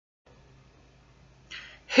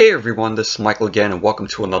Hey everyone, this is Michael again, and welcome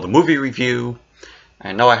to another movie review.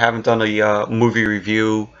 I know I haven't done a movie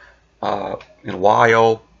review in a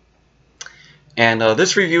while, and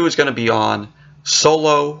this review is going to be on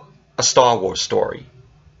Solo, a Star Wars story,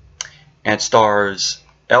 and it stars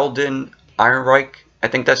Alden Ehrenreich, I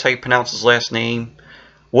think that's how you pronounce his last name,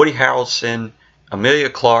 Woody Harrelson, Emilia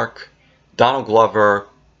Clarke, Donald Glover,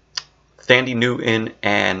 Thandie Newton,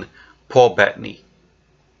 and Paul Bettany.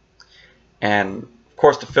 And of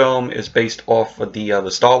course, the film is based off of the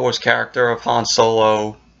Star Wars character of Han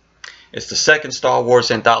Solo. It's the second Star Wars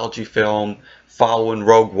anthology film following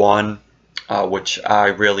Rogue One, which I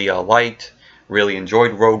really liked. Really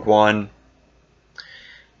enjoyed Rogue One.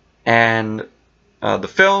 And the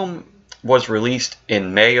film was released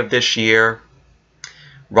in May of this year.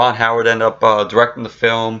 Ron Howard ended up directing the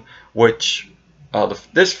film, which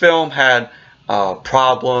this film had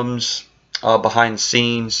problems behind the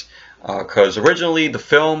scenes. Because originally the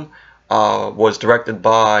film was directed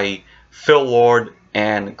by Phil Lord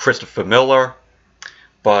and Christopher Miller,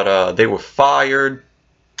 but they were fired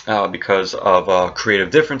because of creative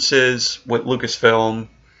differences with Lucasfilm,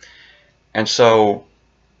 and so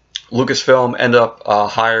Lucasfilm ended up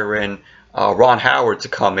hiring Ron Howard to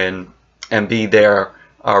come in and be their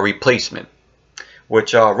replacement,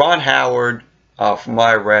 which Ron Howard, from what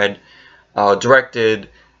I read, directed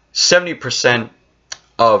 70%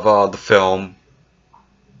 of the film,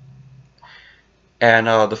 and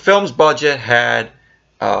the film's budget had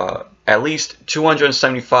at least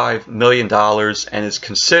 $275 million and is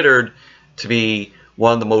considered to be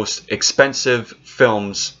one of the most expensive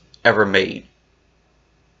films ever made.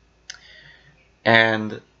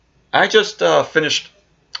 And I just finished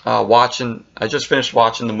watching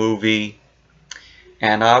the movie,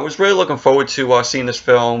 and I was really looking forward to seeing this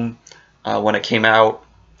film when it came out.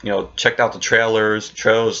 You know, checked out the trailers. The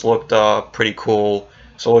trailers looked pretty cool.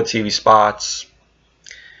 Saw the TV spots.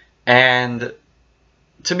 And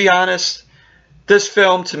to be honest, this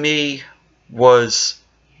film to me was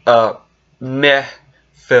a meh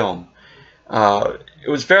film. It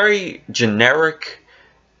was very generic.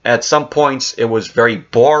 At some points, it was very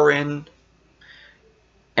boring.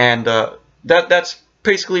 And that's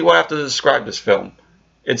basically what I have to describe this film.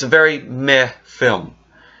 It's a very meh film.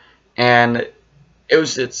 And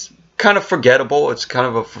it's kind of forgettable. It's kind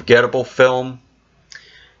of a forgettable film,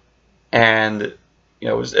 and you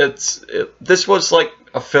know, this was like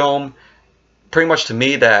a film, pretty much to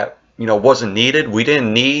me, that wasn't needed. We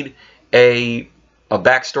didn't need a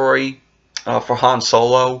backstory for Han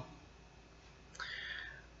Solo,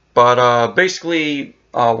 but basically,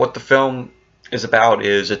 what the film is about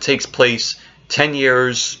is it takes place 10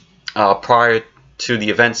 years prior to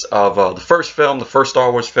the events of the first film, the first Star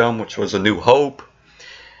Wars film, which was A New Hope.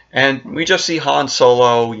 And we just see Han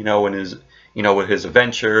Solo, in his, with his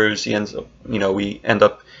adventures. We end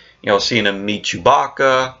up, seeing him meet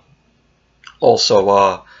Chewbacca,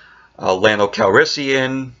 also Lando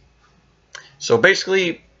Calrissian. So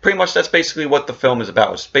basically, pretty much that's basically what the film is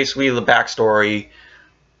about. It's basically the backstory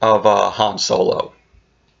of Han Solo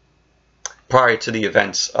prior to the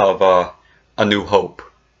events of A New Hope.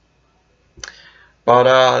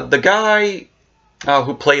 But the guy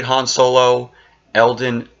who played Han Solo,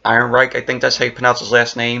 Alden Ehrenreich, I think that's how you pronounce his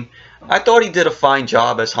last name. I thought he did a fine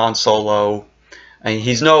job as Han Solo. I mean,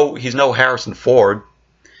 he's no Harrison Ford,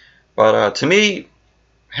 but to me,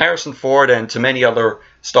 Harrison Ford, and to many other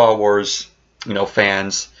Star Wars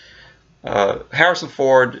fans, Harrison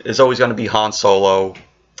Ford is always going to be Han Solo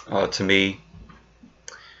to me.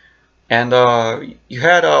 And you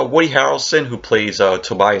had Woody Harrelson, who plays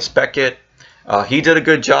Tobias Beckett. He did a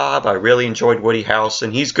good job. I really enjoyed Woody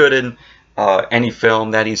Harrelson. He's good in any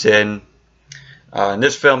film that he's in. In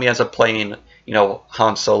this film, he ends up playing,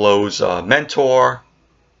 Han Solo's mentor.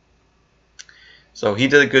 So he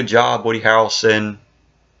did a good job, Woody Harrelson.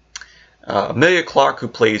 Emilia Clarke, who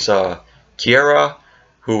plays Qi'ra,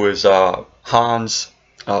 who is Han's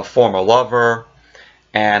former lover.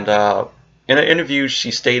 And in an interview, she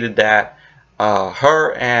stated that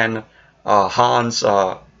her and Han's,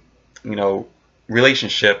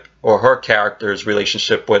 relationship, or her character's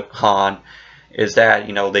relationship with Han, is that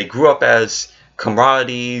they grew up as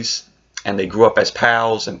camaraderies, and they grew up as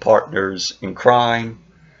pals and partners in crime.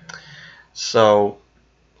 So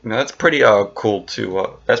that's pretty cool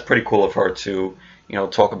to that's pretty cool of her to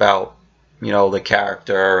talk about the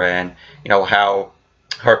character, and how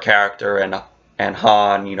her character and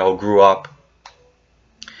Han grew up.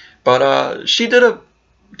 But she did a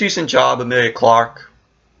decent job, Emilia Clarke,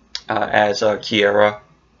 as Qi'ra.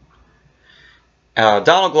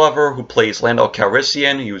 Donald Glover, who plays Lando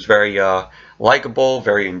Calrissian, he was very likable,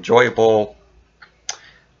 very enjoyable.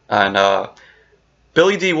 And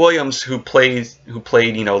Billy D. Williams, who played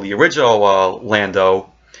the original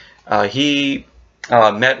Lando, he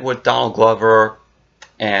met with Donald Glover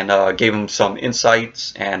and gave him some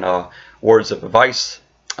insights and words of advice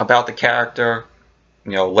about the character.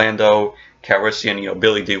 Lando Calrissian,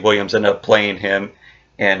 Billy D. Williams ended up playing him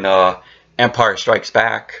in Empire Strikes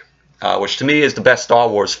Back, which to me is the best Star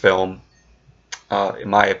Wars film, in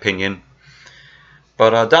my opinion.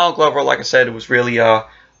 But Donald Glover, like I said, it was really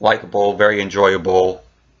likable, very enjoyable.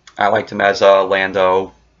 I liked him as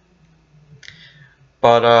Lando.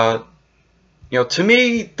 But to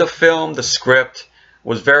me, the film, the script,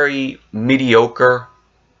 was very mediocre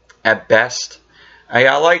at best.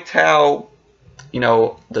 I liked how,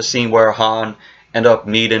 the scene where Han ended up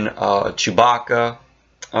meeting Chewbacca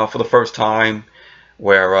for the first time,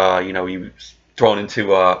 where he was thrown into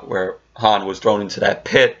where Han was thrown into that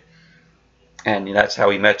pit, and that's how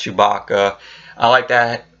he met Chewbacca. I like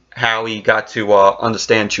that how he got to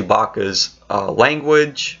understand Chewbacca's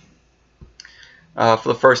language for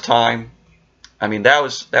the first time. I mean, that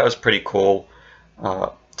was pretty cool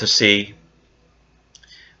to see.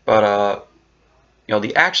 But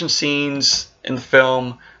the action scenes in the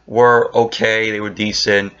film were okay. They were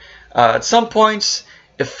decent. At some points,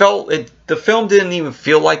 the film didn't even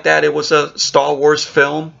feel like that it was a Star Wars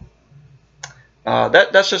film.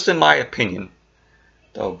 That's just in my opinion,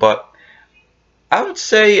 though. But I would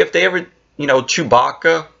say if they ever,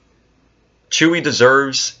 Chewie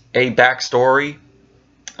deserves a backstory.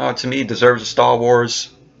 To me, deserves a Star Wars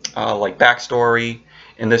like backstory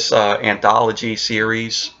in this anthology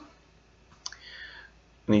series.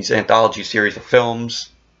 In these anthology series of films.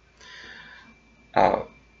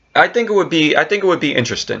 I think it would be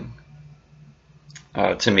interesting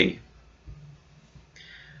to me.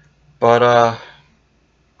 But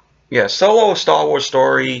yeah, Solo: A Star Wars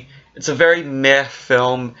Story. It's a very meh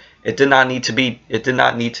film. It did not need to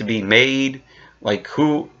be made. Like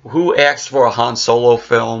who asked for a Han Solo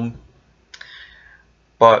film?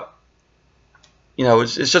 But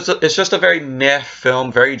it's just a very meh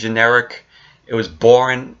film, very generic. It was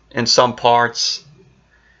boring in some parts,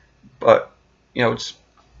 but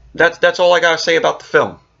that's all I gotta say about the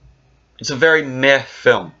film. It's a very meh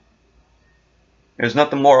film. There's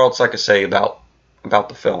nothing more else I could say about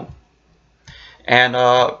the film. And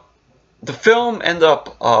the film ended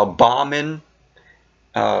up bombing.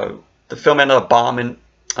 The film ended up bombing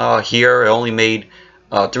here. It only made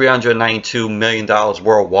 $392 million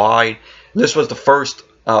worldwide. This was the first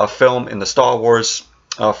film in the Star Wars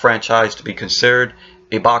franchise to be considered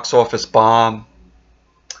a box office bomb.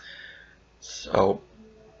 So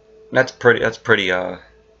that's pretty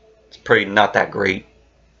not that great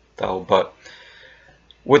though. But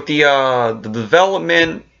with the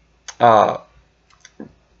development,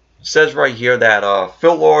 says right here that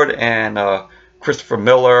Phil Lord and Christopher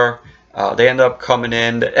Miller, they ended up coming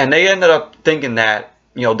in and they ended up thinking that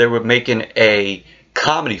they were making a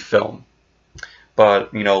comedy film.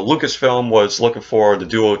 But Lucasfilm was looking for the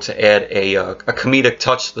duo to add a comedic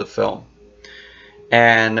touch to the film,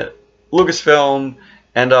 and Lucasfilm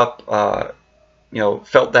ended up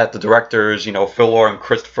felt that the directors, Phil Lord and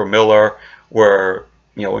Christopher Miller, were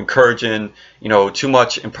encouraging too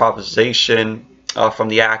much improvisation from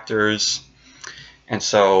the actors, and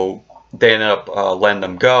so they ended up letting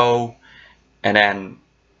them go, and then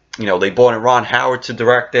they brought in Ron Howard to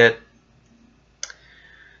direct it.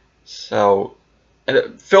 So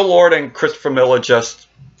Phil Lord and Christopher Miller just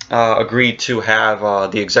agreed to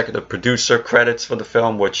have the executive producer credits for the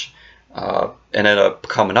film, which ended up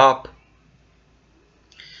coming up.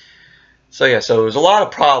 So yeah, so there's a lot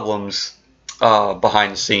of problems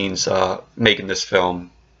behind the scenes making this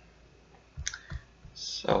film.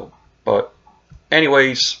 So, but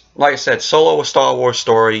anyways, like I said, Solo: A Star Wars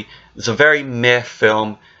Story is a very meh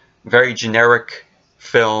film, very generic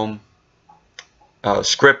film,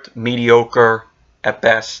 script mediocre at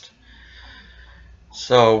best.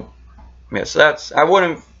 So, yeah, so I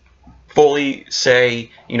wouldn't fully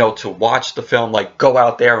say, to watch the film, like go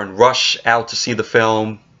out there and rush out to see the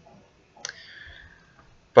film.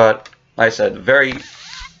 But, like I said, very,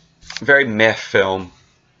 very meh film,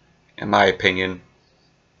 in my opinion.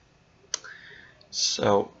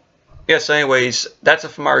 So, yes, anyways, that's it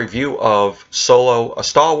for my review of Solo: A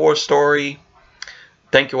Star Wars Story.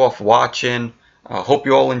 Thank you all for watching. Hope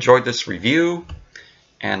you all enjoyed this review.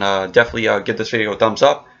 And definitely give this video a thumbs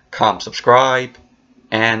up, comment, subscribe.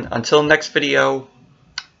 And until next video,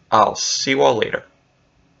 I'll see you all later.